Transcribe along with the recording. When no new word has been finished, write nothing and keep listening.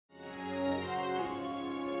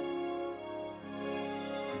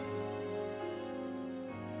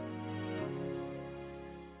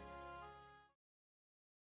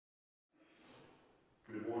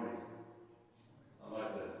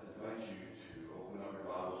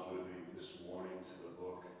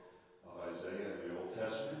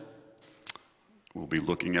Testament. We'll be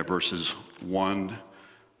looking at verses 1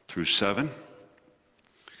 through 7.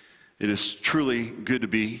 It is truly good to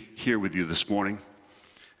be here with you this morning.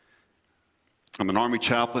 I'm an Army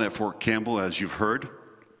chaplain at Fort Campbell, as you've heard.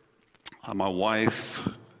 My wife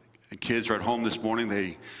and kids are at home this morning.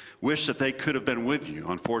 They wish that they could have been with you.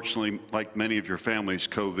 Unfortunately, like many of your families,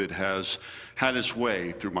 COVID has had its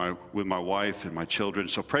way with my wife and my children.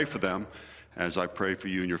 So pray for them as I pray for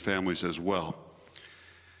you and your families as well.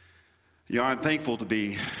 I'm thankful to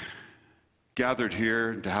be gathered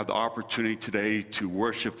here and to have the opportunity today to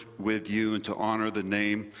worship with you and to honor the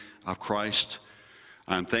name of Christ.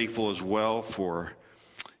 I'm thankful as well for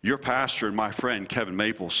your pastor and my friend, Kevin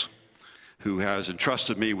Maples, who has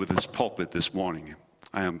entrusted me with this pulpit this morning.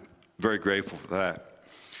 I am very grateful for that.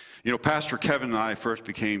 Pastor Kevin and I first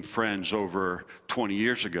became friends over 20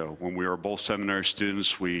 years ago when we were both seminary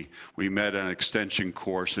students. We met at an extension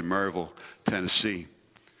course in Maryville, Tennessee.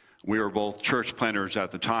 We were both church planters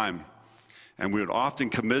at the time, and we would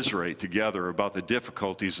often commiserate together about the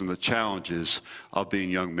difficulties and the challenges of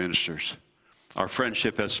being young ministers. Our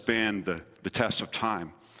friendship has spanned the test of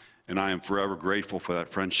time, and I am forever grateful for that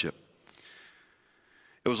friendship.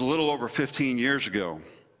 It was a little over 15 years ago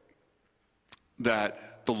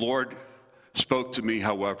that the Lord spoke to me,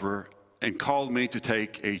 however, and called me to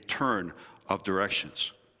take a turn of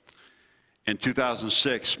directions. In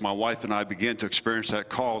 2006, my wife and I began to experience that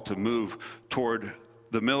call to move toward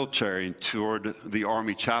the military and toward the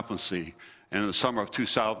Army chaplaincy. And in the summer of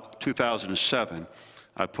 2007,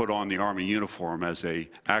 I put on the Army uniform as an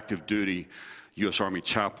active duty U.S. Army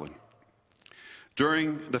chaplain.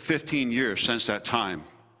 During the 15 years since that time,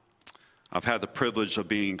 I've had the privilege of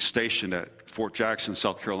being stationed at Fort Jackson,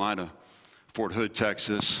 South Carolina, Fort Hood,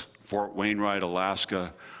 Texas, Fort Wainwright,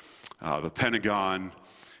 Alaska, the Pentagon,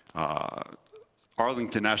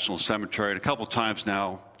 Arlington National Cemetery, and a couple times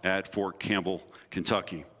now at Fort Campbell,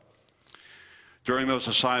 Kentucky. During those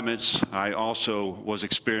assignments, I also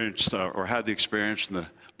had the experience and the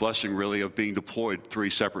blessing really of being deployed 3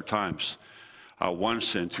 separate times.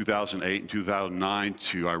 Once in 2008 and 2009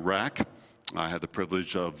 to Iraq. I had the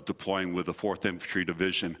privilege of deploying with the 4th Infantry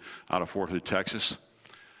Division out of Fort Hood, Texas.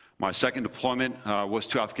 My second deployment was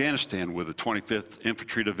to Afghanistan with the 25th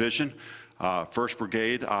Infantry Division, 1st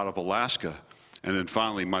Brigade out of Alaska. And then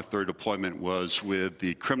finally, my third deployment was with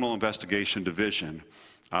the Criminal Investigation Division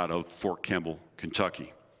out of Fort Campbell,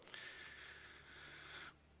 Kentucky.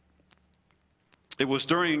 It was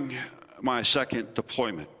during my second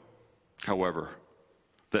deployment, however,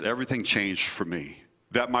 that everything changed for me,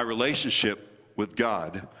 that my relationship with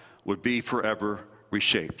God would be forever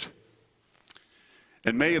reshaped.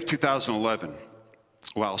 In May of 2011,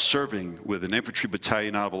 while serving with an infantry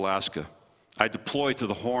battalion out of Alaska, I deployed to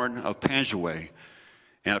the Horn of Panjwai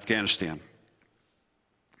in Afghanistan.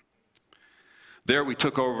 There we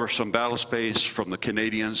took over some battle space from the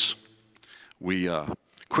Canadians. We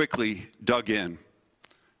quickly dug in,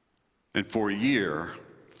 and for a year,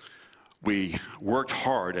 we worked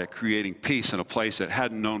hard at creating peace in a place that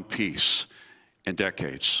hadn't known peace in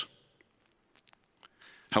decades.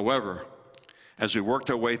 However, as we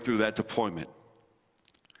worked our way through that deployment,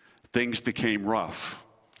 things became rough.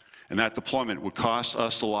 And that deployment would cost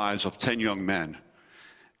us the lives of 10 young men,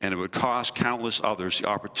 and it would cost countless others the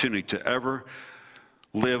opportunity to ever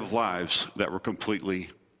live lives that were completely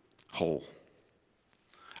whole.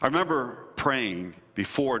 I remember praying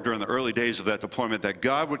before and during the early days of that deployment that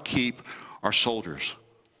God would keep our soldiers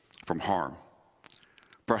from harm.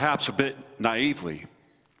 Perhaps a bit naively,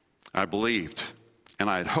 I believed and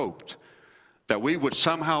I had hoped that we would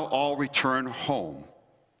somehow all return home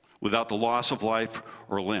without the loss of life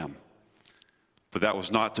or limb. But that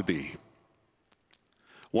was not to be.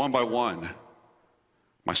 One by one,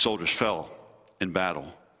 my soldiers fell in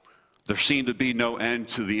battle. There seemed to be no end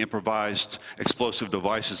to the improvised explosive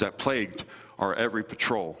devices that plagued our every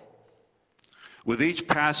patrol. With each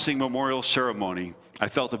passing memorial ceremony, I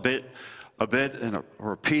felt a bit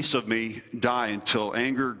or a piece of me die until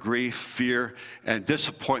anger, grief, fear, and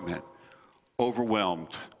disappointment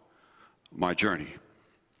overwhelmed my journey.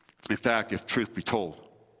 In fact, if truth be told,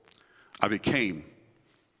 I became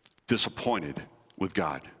disappointed with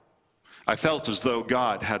God. I felt as though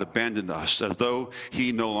God had abandoned us, as though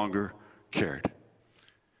he no longer cared.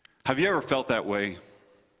 Have you ever felt that way?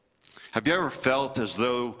 Have you ever felt as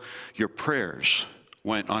though your prayers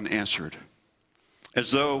went unanswered?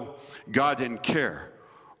 As though God didn't care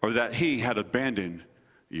or that he had abandoned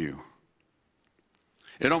you?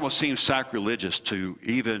 It almost seems sacrilegious to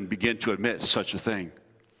even begin to admit such a thing.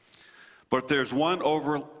 But if there's one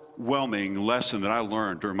overwhelming lesson that I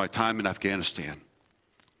learned during my time in Afghanistan,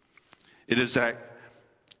 it is that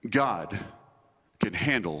God can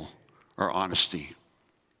handle our honesty.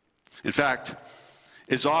 In fact,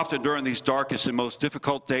 it's often during these darkest and most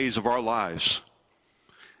difficult days of our lives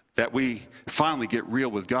that we finally get real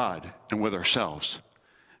with God and with ourselves.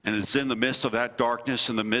 And it's in the midst of that darkness,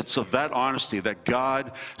 in the midst of that honesty, that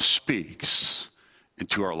God speaks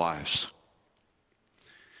into our lives.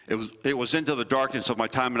 It was into the darkness of my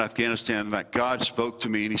time in Afghanistan that God spoke to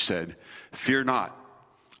me and he said, "Fear not,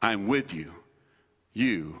 I am with you.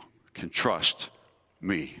 You can trust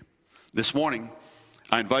me." This morning,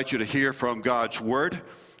 I invite you to hear from God's word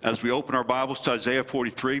as we open our Bibles to Isaiah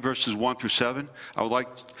 43, verses 1 through 7. I would like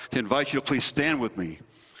to invite you to please stand with me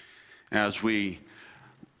as we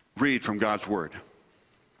read from God's word.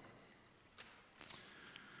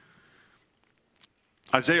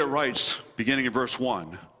 Isaiah writes, beginning in verse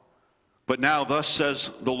 1, "But now thus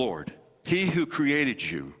says the Lord, He who created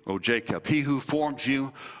you, O Jacob, He who formed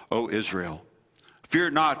you, O Israel.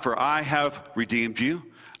 Fear not, for I have redeemed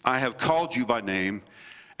you. I have called you by name,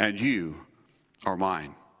 and you are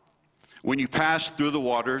mine. When you pass through the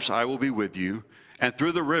waters, I will be with you, and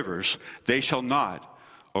through the rivers, they shall not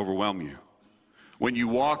overwhelm you. When you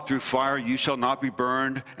walk through fire, you shall not be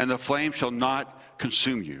burned, and the flame shall not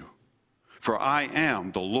consume you. For I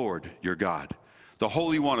am the Lord your God, the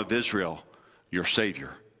Holy One of Israel, your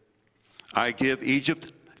Savior. I give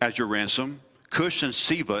Egypt as your ransom, Cush and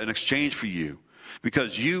Seba in exchange for you,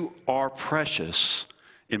 because you are precious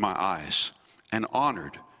in my eyes, and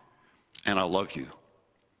honored, and I love you.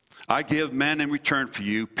 I give men in return for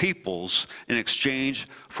you, peoples in exchange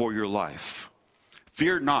for your life.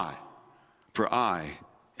 Fear not, for I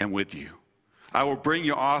am with you. I will bring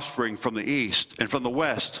your offspring from the east, and from the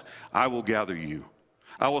west I will gather you.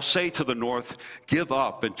 I will say to the north, give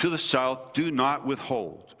up, and to the south, do not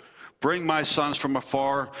withhold. Bring my sons from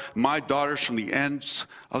afar, my daughters from the ends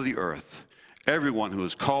of the earth, everyone who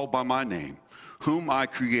is called by my name, whom I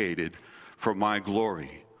created for my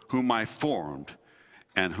glory, whom I formed,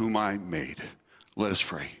 and whom I made." Let us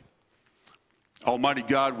pray. Almighty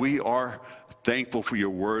God, we are thankful for your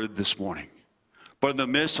word this morning. But in the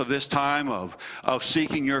midst of this time of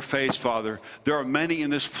seeking your face, Father, there are many in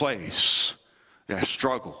this place that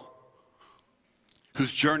struggle,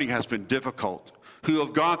 whose journey has been difficult, who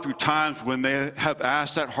have gone through times when they have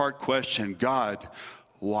asked that hard question, God,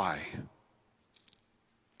 why?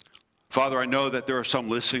 Father, I know that there are some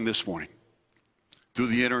listening this morning through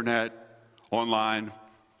the internet, online,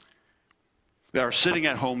 that are sitting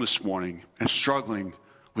at home this morning and struggling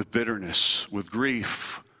with bitterness, with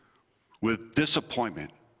grief, with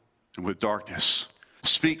disappointment, and with darkness.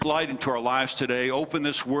 Speak light into our lives today. Open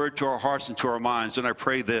this word to our hearts and to our minds. And I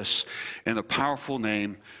pray this in the powerful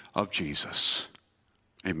name of Jesus.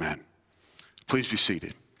 Amen. Please be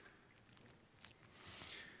seated.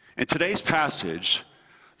 In today's passage,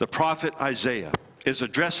 the prophet Isaiah is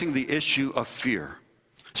addressing the issue of fear.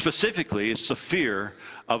 Specifically, it's the fear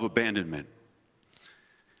of abandonment.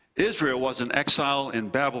 Israel was in exile in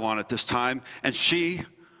Babylon at this time, and she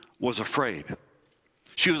was afraid.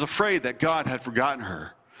 She was afraid that God had forgotten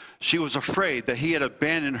her. She was afraid that he had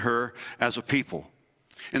abandoned her as a people.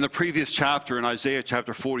 In the previous chapter, in Isaiah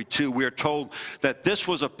chapter 42, we are told that this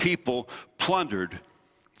was a people plundered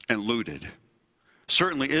and looted.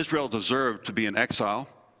 Certainly, Israel deserved to be in exile.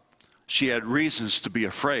 She had reasons to be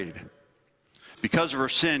afraid. Because of her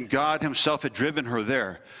sin, God himself had driven her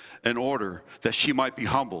there in order that she might be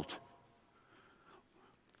humbled.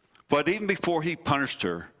 But even before he punished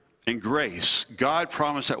her in grace, God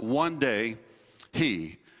promised that one day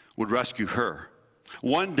he would rescue her.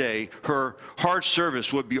 One day her hard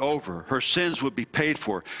service would be over, her sins would be paid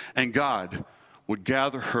for, and God would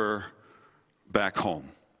gather her back home.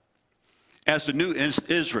 As the new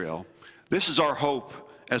Israel, this is our hope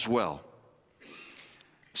as well.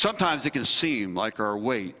 Sometimes it can seem like our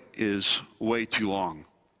wait is way too long.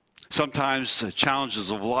 Sometimes the challenges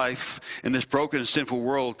of life in this broken and sinful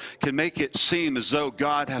world can make it seem as though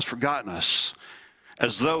God has forgotten us,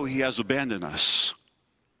 as though he has abandoned us.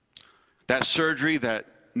 That surgery that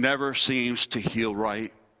never seems to heal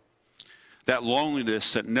right, that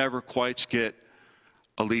loneliness that never quite gets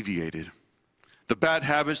alleviated, the bad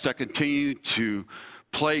habits that continue to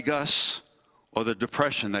plague us, or the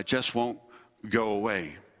depression that just won't go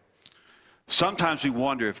away. Sometimes we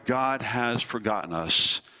wonder if God has forgotten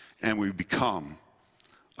us, and we become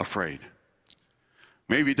afraid.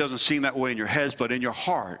 Maybe it doesn't seem that way in your heads, but in your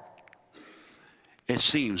heart, it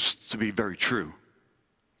seems to be very true.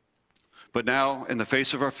 But now, in the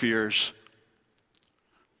face of our fears,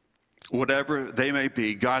 whatever they may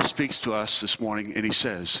be, God speaks to us this morning, and he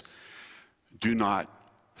says, do not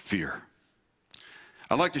fear.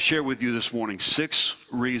 I'd like to share with you this morning 6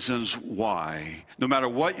 reasons why, no matter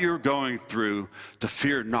what you're going through, to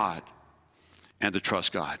fear not and to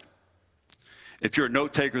trust God. If you're a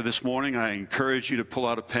note taker this morning, I encourage you to pull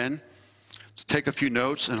out a pen, to take a few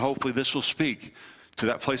notes, and hopefully this will speak to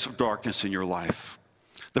that place of darkness in your life.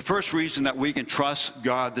 The first reason that we can trust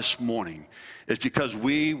God this morning is because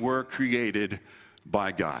we were created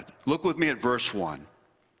by God. Look with me at verse 1,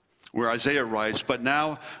 where Isaiah writes, "But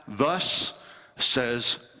now thus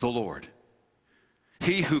says the Lord,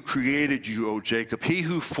 He who created you, O Jacob, He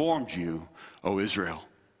who formed you, O Israel."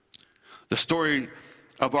 The story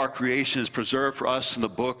of our creation is preserved for us in the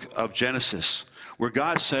book of Genesis, where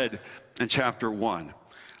God said in chapter 1,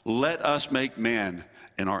 "Let us make man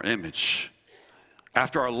in our image,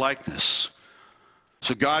 after our likeness."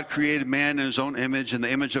 So God created man in his own image. In the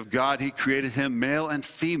image of God, he created him, male and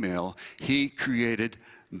female, he created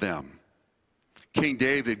them. King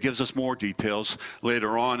David gives us more details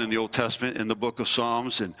later on in the Old Testament in the book of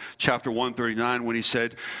Psalms in chapter 139 when he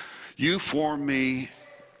said, You formed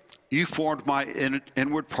my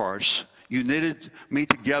inward parts. You knitted me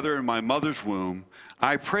together in my mother's womb.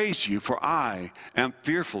 I praise you, for I am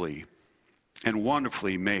fearfully and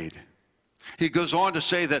wonderfully made. He goes on to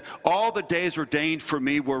say that all the days ordained for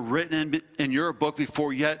me were written in your book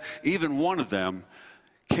before yet even one of them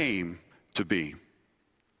came to be.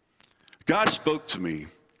 God spoke to me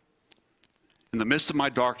in the midst of my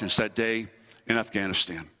darkness that day in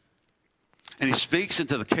Afghanistan. And he speaks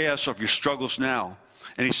into the chaos of your struggles now.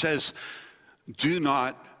 And he says, do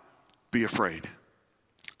not be afraid.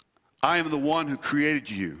 I am the one who created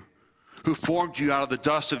you, who formed you out of the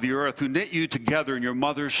dust of the earth, who knit you together in your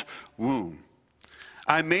mother's womb.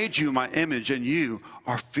 I made you in my image, and you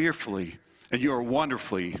are fearfully and you are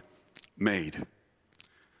wonderfully made.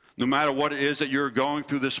 No matter what it is that you're going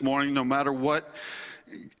through this morning, no matter what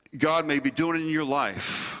God may be doing in your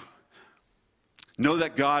life, know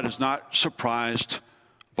that God is not surprised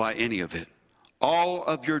by any of it. All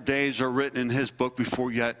of your days are written in his book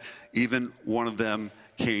before yet even one of them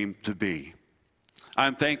came to be.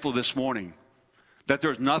 I'm thankful this morning that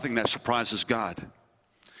there's nothing that surprises God.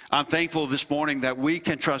 I'm thankful this morning that we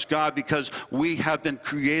can trust God because we have been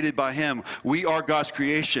created by him. We are God's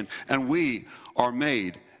creation, and we are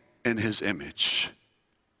made in his image.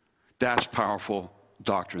 That's powerful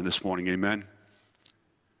doctrine this morning, amen?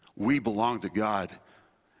 We belong to God,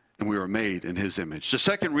 and we are made in his image. The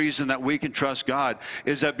second reason that we can trust God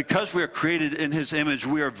is that because we are created in his image,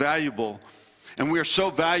 we are valuable. And we are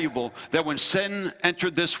so valuable that when sin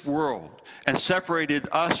entered this world and separated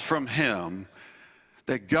us from him,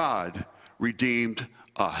 that God redeemed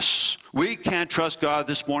us. We can't trust God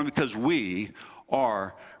this morning because we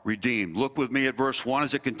are redeemed. Look with me at verse 1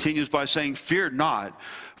 as it continues by saying, Fear not,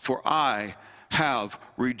 for I have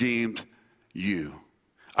redeemed you.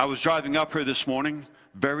 I was driving up here this morning,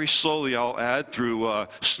 very slowly I'll add, through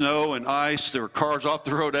snow and ice. There were cars off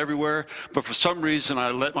the road everywhere. But for some reason, I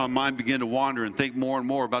let my mind begin to wander and think more and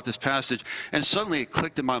more about this passage. And suddenly it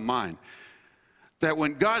clicked in my mind that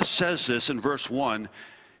when God says this in verse 1,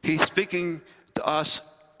 he's speaking to us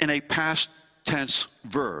in a past tense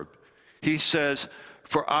verb. He says,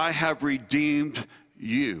 for I have redeemed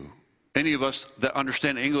you. Any of us that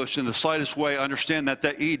understand English in the slightest way understand that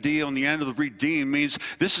that ED on the end of the redeem means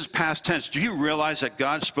this is past tense. Do you realize that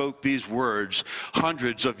God spoke these words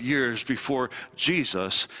hundreds of years before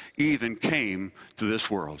Jesus even came to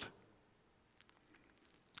this world?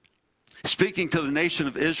 Speaking to the nation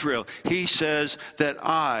of Israel, he says that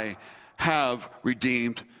I have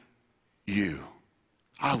redeemed you.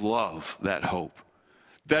 I love that hope.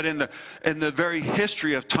 That in the very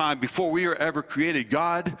history of time, before we were ever created,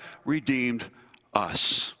 God redeemed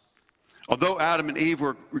us. Although Adam and Eve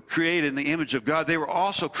were created in the image of God, they were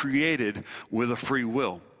also created with a free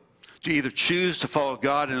will to either choose to follow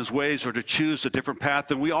God in his ways or to choose a different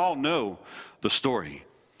path. And we all know the story.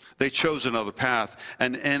 They chose another path,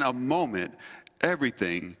 and in a moment,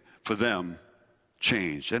 everything for them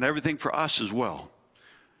changed, and everything for us as well.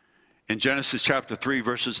 In Genesis chapter 3,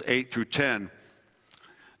 verses 8 through 10,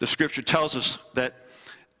 the scripture tells us that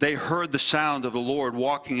they heard the sound of the Lord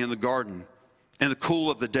walking in the garden in the cool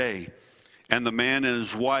of the day. And the man and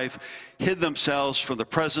his wife hid themselves from the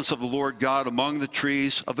presence of the Lord God among the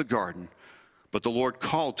trees of the garden. But the Lord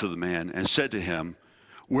called to the man and said to him,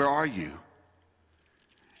 where are you?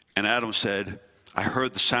 And Adam said, I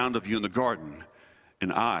heard the sound of you in the garden,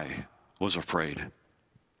 and I was afraid.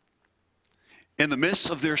 In the midst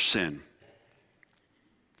of their sin,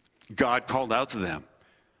 God called out to them.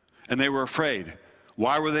 And they were afraid.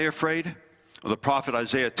 Why were they afraid? The prophet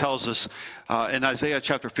Isaiah tells us in Isaiah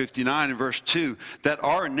chapter 59 and verse 2 that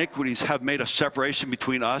our iniquities have made a separation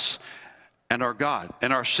between us and our God,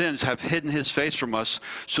 and our sins have hidden his face from us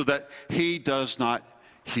so that he does not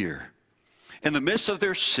hear. In the midst of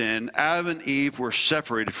their sin, Adam and Eve were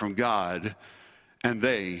separated from God, and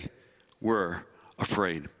they were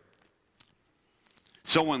afraid.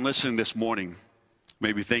 Someone listening this morning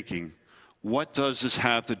may be thinking, what does this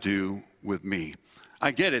have to do with me?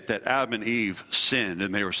 I get it that Adam and Eve sinned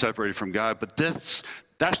and they were separated from God, but that's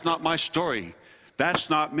not my story. That's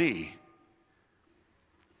not me.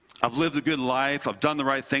 I've lived a good life. I've done the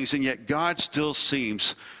right things, and yet God still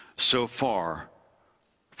seems so far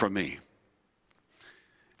from me.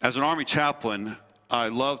 As an Army chaplain, I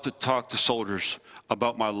love to talk to soldiers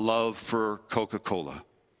about my love for Coca-Cola.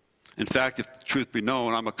 In fact, if the truth be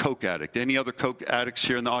known, I'm a Coke addict. Any other Coke addicts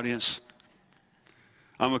here in the audience?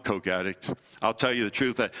 I'm a Coke addict. I'll tell you the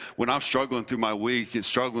truth that when I'm struggling through my week,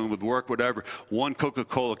 struggling with work, whatever, one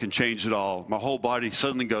Coca-Cola can change it all. My whole body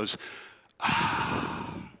suddenly goes,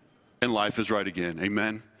 and life is right again.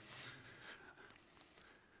 Amen?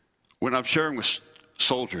 When I'm sharing with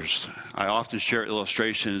soldiers, I often share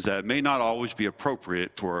illustrations that may not always be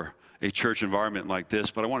appropriate for a church environment like this,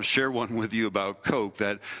 but I want to share one with you about Coke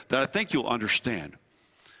that I think you'll understand.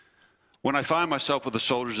 When I find myself with the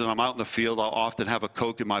soldiers and I'm out in the field, I'll often have a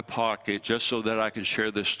Coke in my pocket just so that I can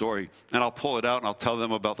share this story. And I'll pull it out and I'll tell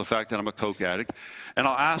them about the fact that I'm a Coke addict. And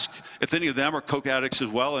I'll ask if any of them are Coke addicts as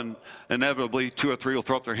well, and inevitably 2 or 3 will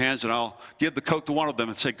throw up their hands, and I'll give the Coke to one of them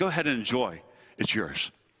and say, go ahead and enjoy. It's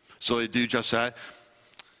yours. So they do just that.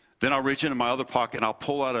 Then I'll reach into my other pocket and I'll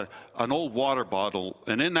pull out an old water bottle.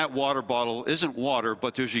 And in that water bottle isn't water,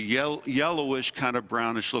 but there's a yellowish, kind of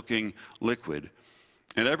brownish looking liquid.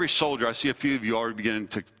 And every soldier, I see a few of you already beginning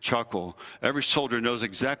to chuckle. Every soldier knows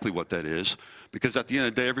exactly what that is, because at the end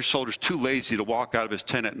of the day, every soldier's too lazy to walk out of his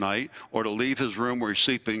tent at night or to leave his room where he's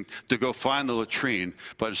sleeping to go find the latrine,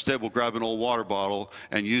 but instead will grab an old water bottle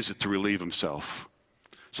and use it to relieve himself.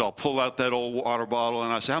 So I'll pull out that old water bottle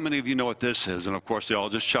and I say, how many of you know what this is? And of course they all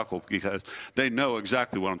just chuckle because they know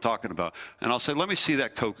exactly what I'm talking about. And I'll say, let me see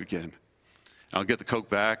that Coke again. I'll get the Coke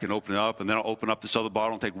back and open it up, and then I'll open up this other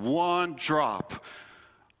bottle and take one drop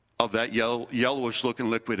of that yellowish looking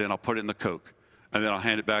liquid, and I'll put it in the Coke. And then I'll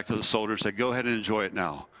hand it back to the soldier and say, go ahead and enjoy it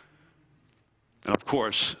now. And of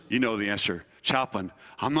course, you know the answer. Chaplain,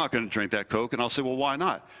 I'm not going to drink that Coke. And I'll say, well, why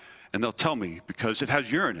not? And they'll tell me, because it has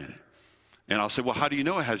urine in it. And I'll say, well, how do you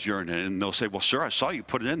know it has urine in it? And they'll say, well, sir, I saw you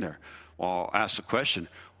put it in there. Well, I'll ask the question,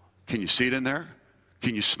 can you see it in there?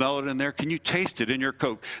 Can you smell it in there? Can you taste it in your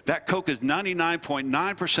Coke? That Coke is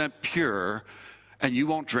 99.9% pure, and you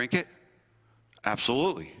won't drink it?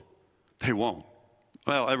 Absolutely. They won't.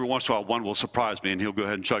 Well, every once in a while, one will surprise me, and he'll go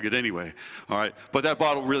ahead and chug it anyway. All right. But that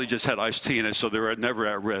bottle really just had iced tea in it, so they were never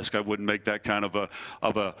at risk. I wouldn't make that kind of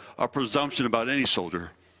a presumption about any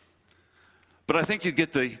soldier. But I think you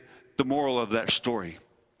get the moral of that story.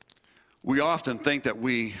 We often think that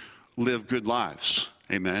we live good lives.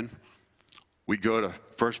 Amen. We go to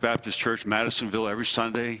First Baptist Church, Madisonville, every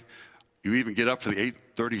Sunday. You even get up for the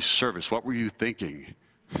 8:30 service. What were you thinking?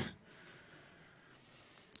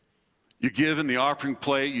 You give in the offering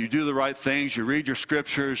plate, you do the right things, you read your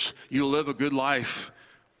scriptures, you live a good life.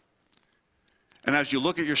 And as you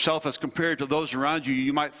look at yourself as compared to those around you,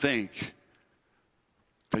 you might think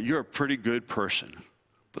that you're a pretty good person.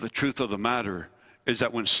 But the truth of the matter is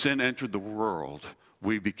that when sin entered the world,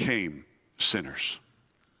 we became sinners.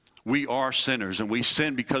 We are sinners, and we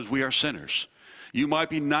sin because we are sinners. You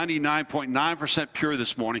might be 99.9% pure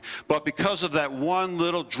this morning, but because of that one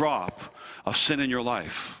little drop of sin in your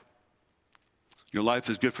life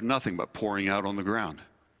is good for nothing but pouring out on the ground.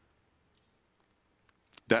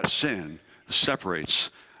 That sin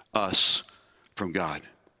separates us from God.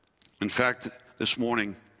 In fact, this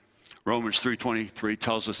morning, Romans 3:23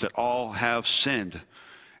 tells us that all have sinned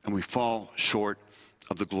and we fall short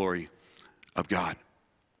of the glory of God.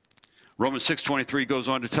 Romans 6:23 goes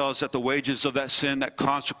on to tell us that the wages of that sin, that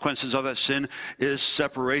consequences of that sin, is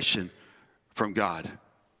separation from God.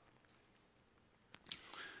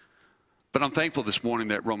 But I'm thankful this morning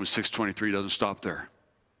that Romans 6:23 doesn't stop there.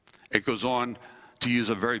 It goes on to use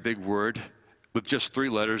a very big word with just 3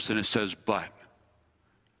 letters, and it says, but.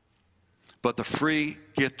 But the free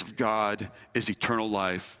gift of God is eternal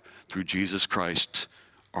life through Jesus Christ,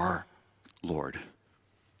 our Lord.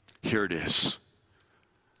 Here it is,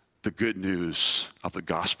 the good news of the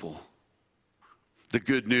gospel, the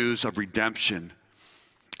good news of redemption.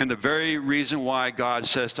 And the very reason why God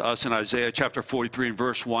says to us in Isaiah chapter 43 and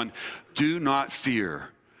verse 1, do not fear,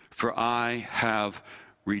 for I have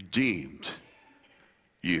redeemed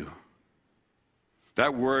you.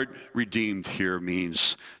 That word redeemed here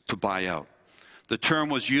means to buy out. The term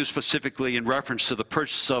was used specifically in reference to the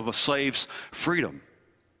purchase of a slave's freedom.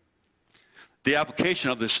 The application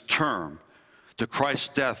of this term to Christ's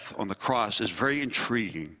death on the cross is very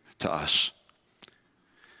intriguing to us.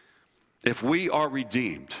 If we are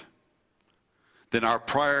redeemed, then our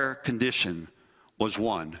prior condition was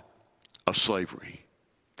one of slavery,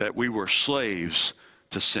 that we were slaves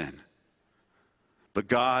to sin. But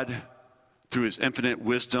God, through his infinite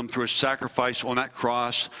wisdom, through his sacrifice on that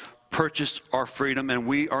cross, purchased our freedom, and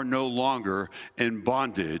we are no longer in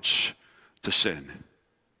bondage to sin.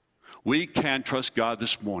 We can trust God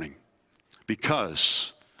this morning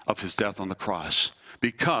because of his death on the cross,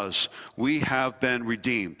 because we have been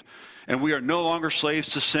redeemed. And we are no longer slaves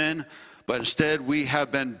to sin, but instead we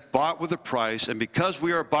have been bought with a price. And because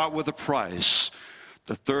we are bought with a price,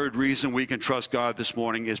 the third reason we can trust God this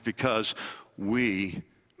morning is because we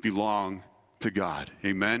belong to God.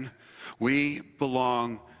 Amen? We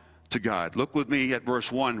belong to God. Look with me at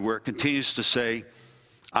verse 1 where it continues to say,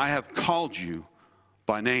 I have called you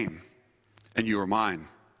by name, and you are mine.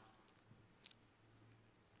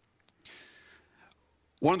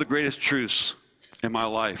 One of the greatest truths in my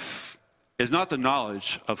life is not the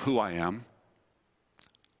knowledge of who I am.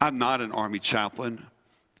 I'm not an army chaplain,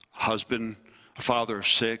 husband, a father of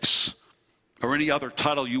 6, or any other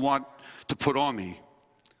title you want to put on me.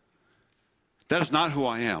 That is not who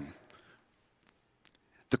I am.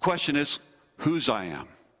 The question is whose I am.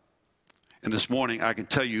 And this morning I can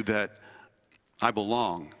tell you that I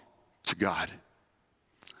belong to God.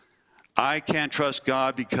 I can trust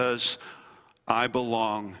God because I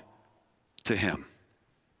belong to him.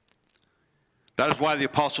 That is why the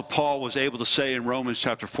Apostle Paul was able to say in Romans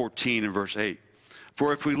chapter 14 and verse 8,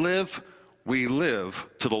 for if we live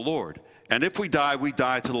to the Lord. And if we die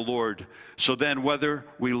to the Lord. So then whether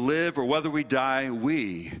we live or whether we die,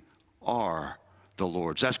 we are the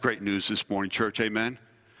Lord's. That's great news this morning, church. Amen.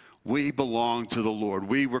 We belong to the Lord.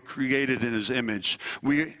 We were created in his image.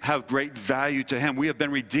 We have great value to him. We have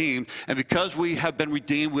been redeemed. And because we have been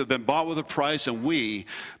redeemed, we have been bought with a price, and we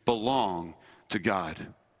belong to God.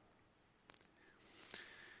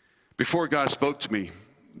 Before God spoke to me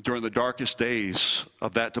during the darkest days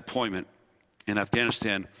of that deployment in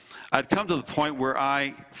Afghanistan, I'd come to the point where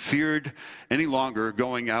I feared any longer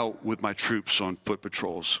going out with my troops on foot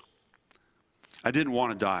patrols. I didn't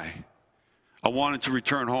want to die. I wanted to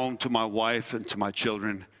return home to my wife and to my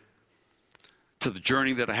children, to the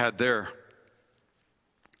journey that I had there.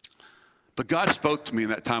 But God spoke to me in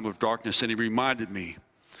that time of darkness, and he reminded me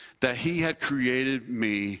that he had created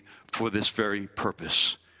me for this very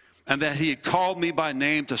purpose, and that he had called me by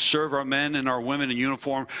name to serve our men and our women in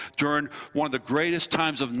uniform during one of the greatest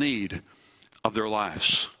times of need of their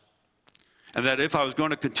lives. And that if I was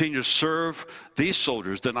going to continue to serve these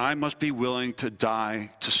soldiers, then I must be willing to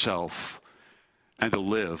die to self and to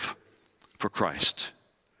live for Christ.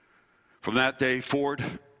 From that day forward,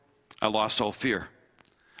 I lost all fear.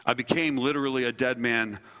 I became literally a dead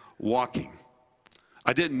man walking.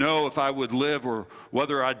 I didn't know if I would live or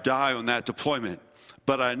whether I'd die on that deployment,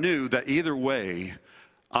 but I knew that either way,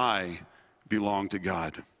 I belonged to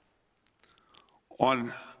God.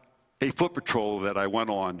 On a foot patrol that I went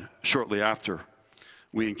on shortly after,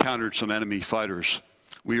 we encountered some enemy fighters.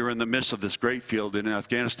 We were in the midst of this grape field in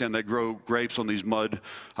Afghanistan. They grow grapes on these mud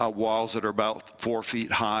walls that are about 4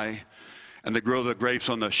 feet high. And they grow the grapes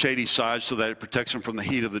on the shady side so that it protects them from the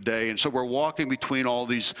heat of the day. And so we're walking between all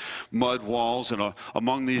these mud walls and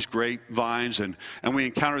among these grape vines. And we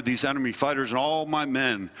encountered these enemy fighters, and all my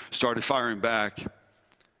men started firing back.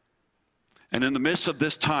 And in the midst of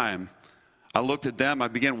this time, I looked at them. I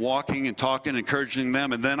began walking and talking, encouraging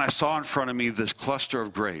them. And then I saw in front of me this cluster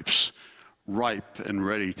of grapes, ripe and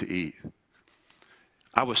ready to eat.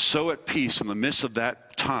 I was so at peace in the midst of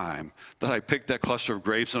that time that I picked that cluster of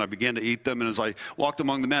grapes and I began to eat them. And as I walked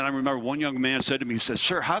among the men, I remember one young man said to me, he said,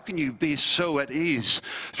 "Sir, how can you be so at ease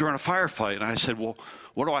during a firefight?" And I said, "Well,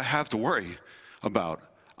 what do I have to worry about?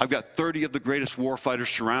 I've got 30 of the greatest war fighters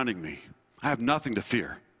surrounding me. I have nothing to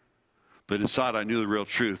fear." But inside I knew the real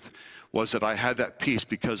truth was that I had that peace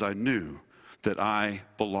because I knew that I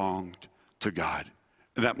belonged to God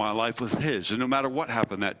and that my life was his. And no matter what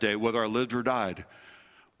happened that day, whether I lived or died,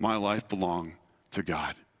 my life belonged to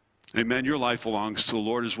God. Amen. Your life belongs to the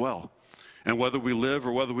Lord as well. And whether we live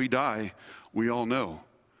or whether we die, we all know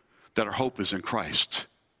that our hope is in Christ.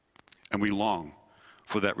 And we long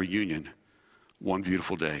for that reunion one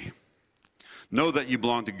beautiful day. Know that you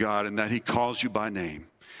belong to God and that he calls you by name.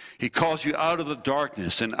 He calls you out of the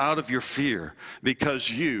darkness and out of your fear because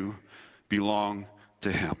you belong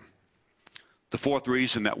to him. The fourth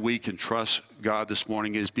reason that we can trust God this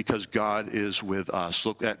morning is because God is with us.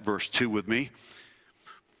 Look at verse 2 with me.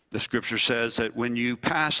 The scripture says that when you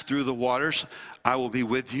pass through the waters, I will be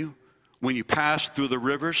with you. When you pass through the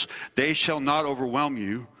rivers, they shall not overwhelm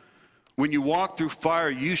you. When you walk through fire,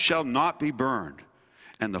 you shall not be burned,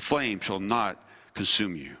 and the flame shall not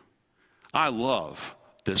consume you. I love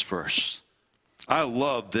this verse. I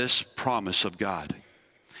love this promise of God.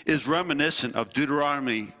 It is reminiscent of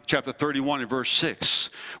Deuteronomy chapter 31 and verse 6,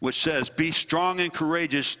 which says, "Be strong and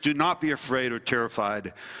courageous, do not be afraid or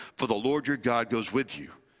terrified, for the Lord your God goes with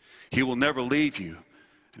you. He will never leave you,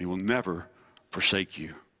 and he will never forsake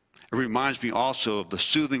you." It reminds me also of the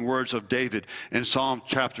soothing words of David in Psalm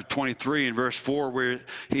chapter 23 and verse 4, where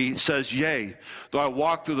he says, "Yea, though I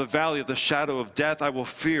walk through the valley of the shadow of death, I will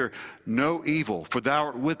fear no evil, for thou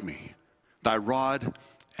art with me. Thy rod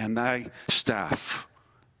and thy staff,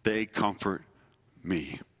 they comfort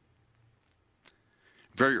me."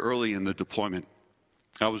 Very early in the deployment,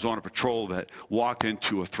 I was on a patrol that walked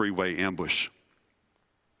into a three-way ambush.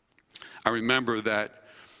 I remember that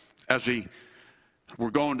as we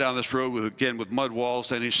were going down this road with mud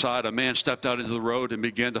walls on each side, a man stepped out into the road and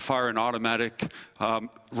began to fire an automatic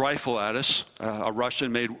rifle at us, a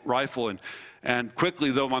Russian-made rifle. And quickly,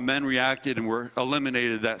 though, my men reacted and were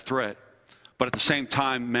eliminated that threat. But at the same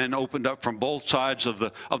time, men opened up from both sides of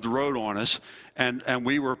the road on us, and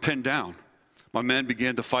we were pinned down. My men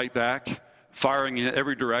began to fight back, firing in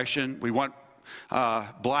every direction. We went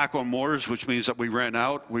black on mortars, which means that we ran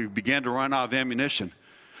out. We began to run out of ammunition.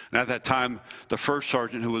 And at that time, the first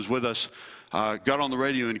sergeant who was with us got on the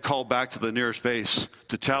radio and called back to the nearest base,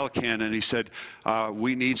 to Talocan, and he said,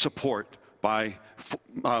 "We need support by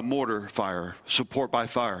mortar fire, support by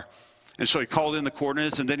fire." And so he called in the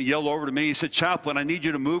coordinates, and then he yelled over to me. He said, "Chaplain, I need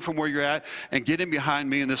you to move from where you're at and get in behind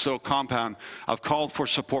me in this little compound. I've called for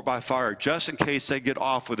support by fire, just in case they get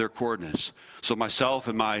off with their coordinates." So myself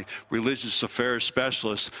and my religious affairs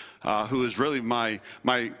specialist, who is really my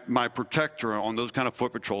protector on those kind of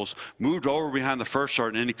foot patrols, moved over behind the first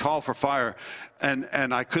sergeant, and he called for fire.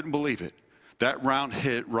 And I couldn't believe it. That round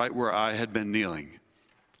hit right where I had been kneeling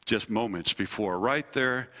just moments before, right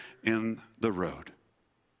there in the road.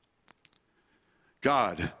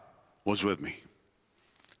 God was with me.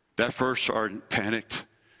 That first sergeant panicked.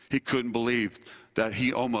 He couldn't believe that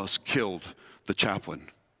he almost killed the chaplain.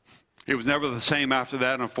 It was never the same after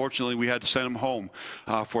that. Unfortunately, we had to send him home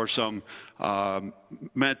for some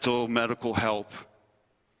medical help.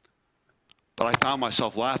 But I found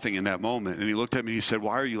myself laughing in that moment. And he looked at me and he said,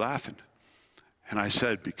 "Why are you laughing?" And I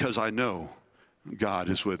said, "Because I know God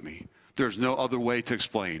is with me." There's no other way to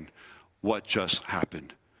explain what just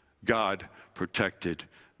happened. God protected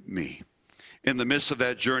me. In the midst of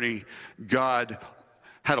that journey, God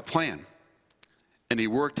had a plan. And he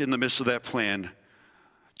worked in the midst of that plan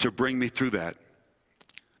to bring me through that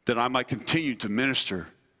I might continue to minister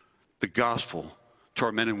the gospel to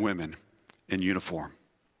our men and women in uniform.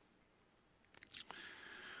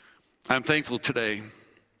 I'm thankful today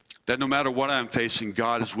that no matter what I'm facing,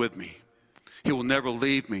 God is with me. He will never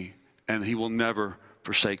leave me, and he will never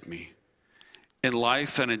forsake me. In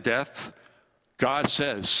life and in death, God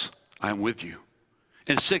says, "I am with you."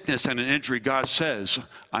 In sickness and in injury, God says,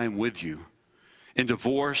 "I am with you." In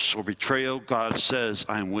divorce or betrayal, God says,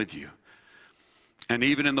 "I am with you." And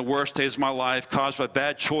even in the worst days of my life, caused by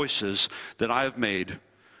bad choices that I have made,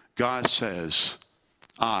 God says,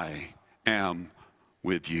 "I am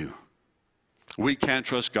with you." We can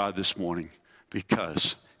trust God this morning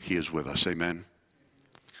because he is with us. Amen.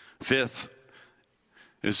 Fifth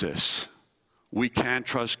is this. We can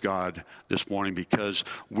trust God this morning because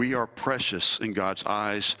we are precious in God's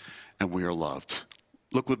eyes and we are loved.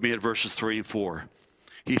 Look with me at verses 3 and 4.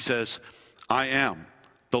 He says, "I am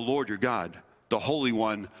the Lord your God, the Holy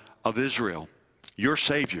One of Israel, your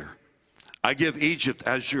Savior. I give Egypt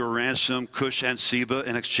as your ransom, Cush and Seba,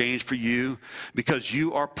 in exchange for you, because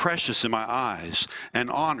you are precious in my eyes and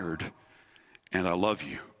honored, and I love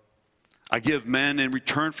you. I give men in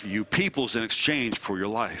return for you, peoples in exchange for your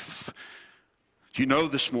life." Do you know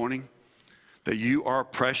this morning that you are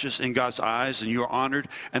precious in God's eyes and you are honored,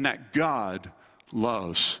 and that God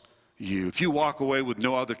loves you? If you walk away with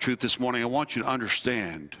no other truth this morning, I want you to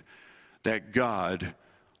understand that God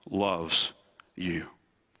loves you.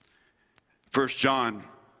 1 John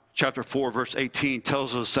chapter 4, verse 18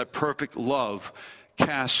 tells us that perfect love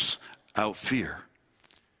casts out fear.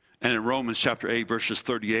 And in Romans chapter 8, verses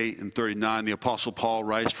 38 and 39, the Apostle Paul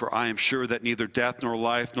writes, "For I am sure that neither death nor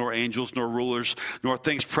life, nor angels, nor rulers, nor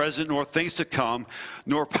things present, nor things to come,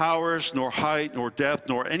 nor powers, nor height, nor depth,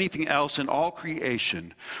 nor anything else in all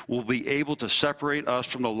creation will be able to separate us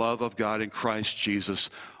from the love of God in Christ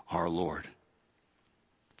Jesus our Lord."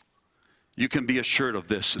 You can be assured of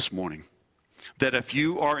this morning, that if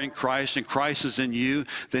you are in Christ and Christ is in you,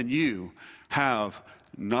 then you have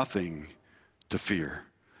nothing to fear.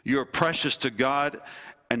 You are precious to God,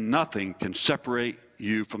 and nothing can separate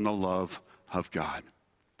you from the love of God.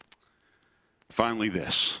 Finally,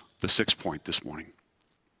 the sixth point this morning.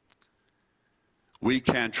 We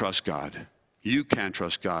can trust God. You can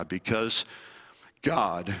trust God, because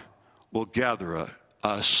God will gather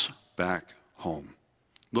us back home.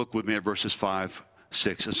 Look with me at verses 5,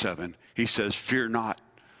 6, and 7. He says, "Fear not,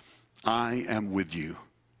 I am with you.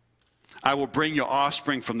 I will bring your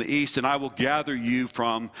offspring from the east, and I will gather you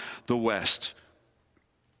from the west.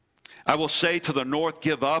 I will say to the north,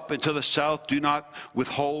 give up, and to the south, do not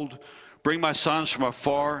withhold. Bring my sons from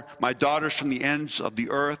afar, my daughters from the ends of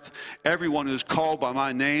the earth, everyone who is called by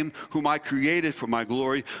my name, whom I created for my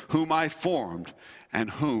glory, whom I formed,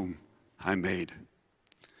 and whom I made."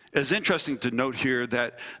 It's interesting to note here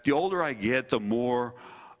that the older I get, the more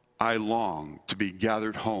I long to be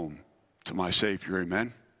gathered home to my Savior.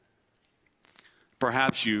 Amen?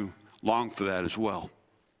 Perhaps you long for that as well.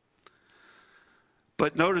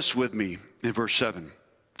 But notice with me in verse 7,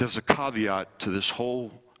 there's a caveat to this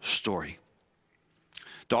whole story,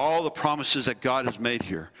 to all the promises that God has made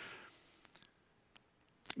here.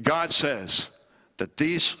 God says that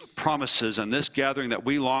these promises and this gathering that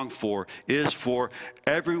we long for is for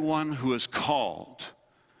everyone who is called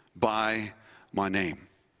by my name.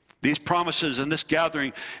 These promises and this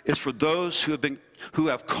gathering is for those who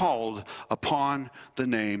have called upon the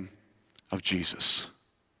name of Jesus.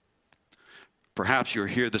 Perhaps you're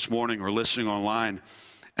here this morning or listening online,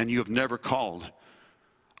 and you have never called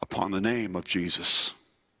upon the name of Jesus.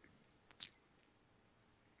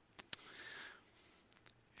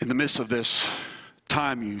 In the midst of this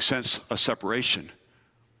time, you sense a separation,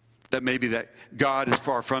 that maybe that God is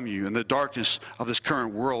far from you in the darkness of this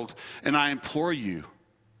current world. And I implore you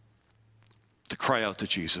to cry out to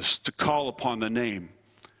Jesus, to call upon the name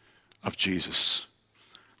of Jesus.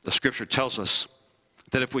 The scripture tells us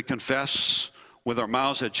that if we confess with our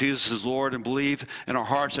mouths that Jesus is Lord and believe in our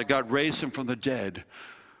hearts that God raised him from the dead,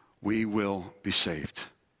 we will be saved.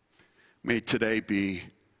 May today be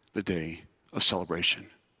the day of celebration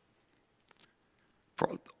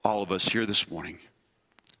for all of us here this morning.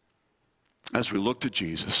 As we look to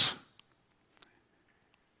Jesus,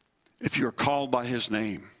 if you're called by his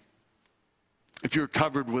name, if you're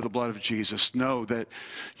covered with the blood of Jesus, know that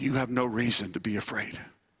you have no reason to be afraid.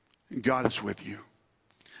 God is with you.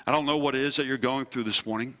 I don't know what it is that you're going through this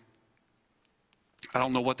morning. I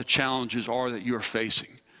don't know what the challenges are that you are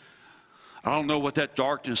facing. I don't know what that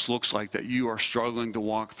darkness looks like that you are struggling to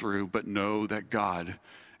walk through, but know that God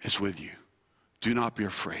is with you. Do not be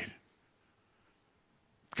afraid.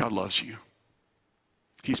 God loves you.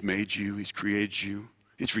 He's made you. He's created you.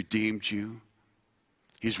 He's redeemed you.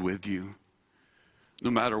 He's with you. No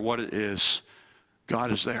matter what it is, God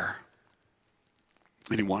is there.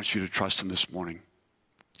 And he wants you to trust him this morning.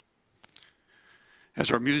 As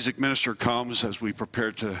our music minister comes, as we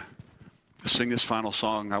prepare to sing this final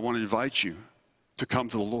song, I want to invite you to come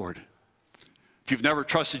to the Lord. If you've never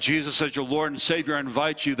trusted Jesus as your Lord and Savior, I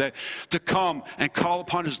invite you to come and call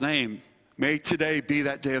upon his name. May today be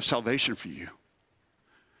that day of salvation for you.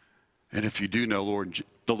 And if you do know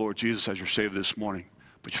the Lord Jesus as your Savior this morning,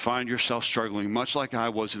 but you find yourself struggling, much like I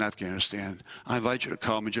was in Afghanistan, I invite you to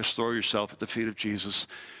come and just throw yourself at the feet of Jesus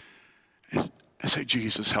and say,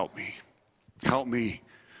 Jesus, help me. Help me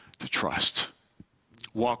to trust.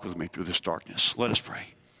 Walk with me through this darkness. Let us pray.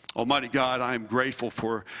 Almighty God, I am grateful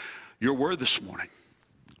for your word this morning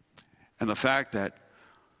and the fact that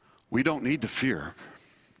we don't need to fear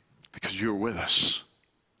because you are with us.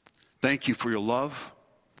 Thank you for your love.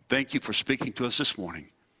 Thank you for speaking to us this morning.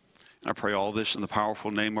 I pray all this in the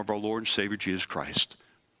powerful name of our Lord and Savior, Jesus Christ.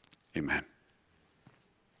 Amen.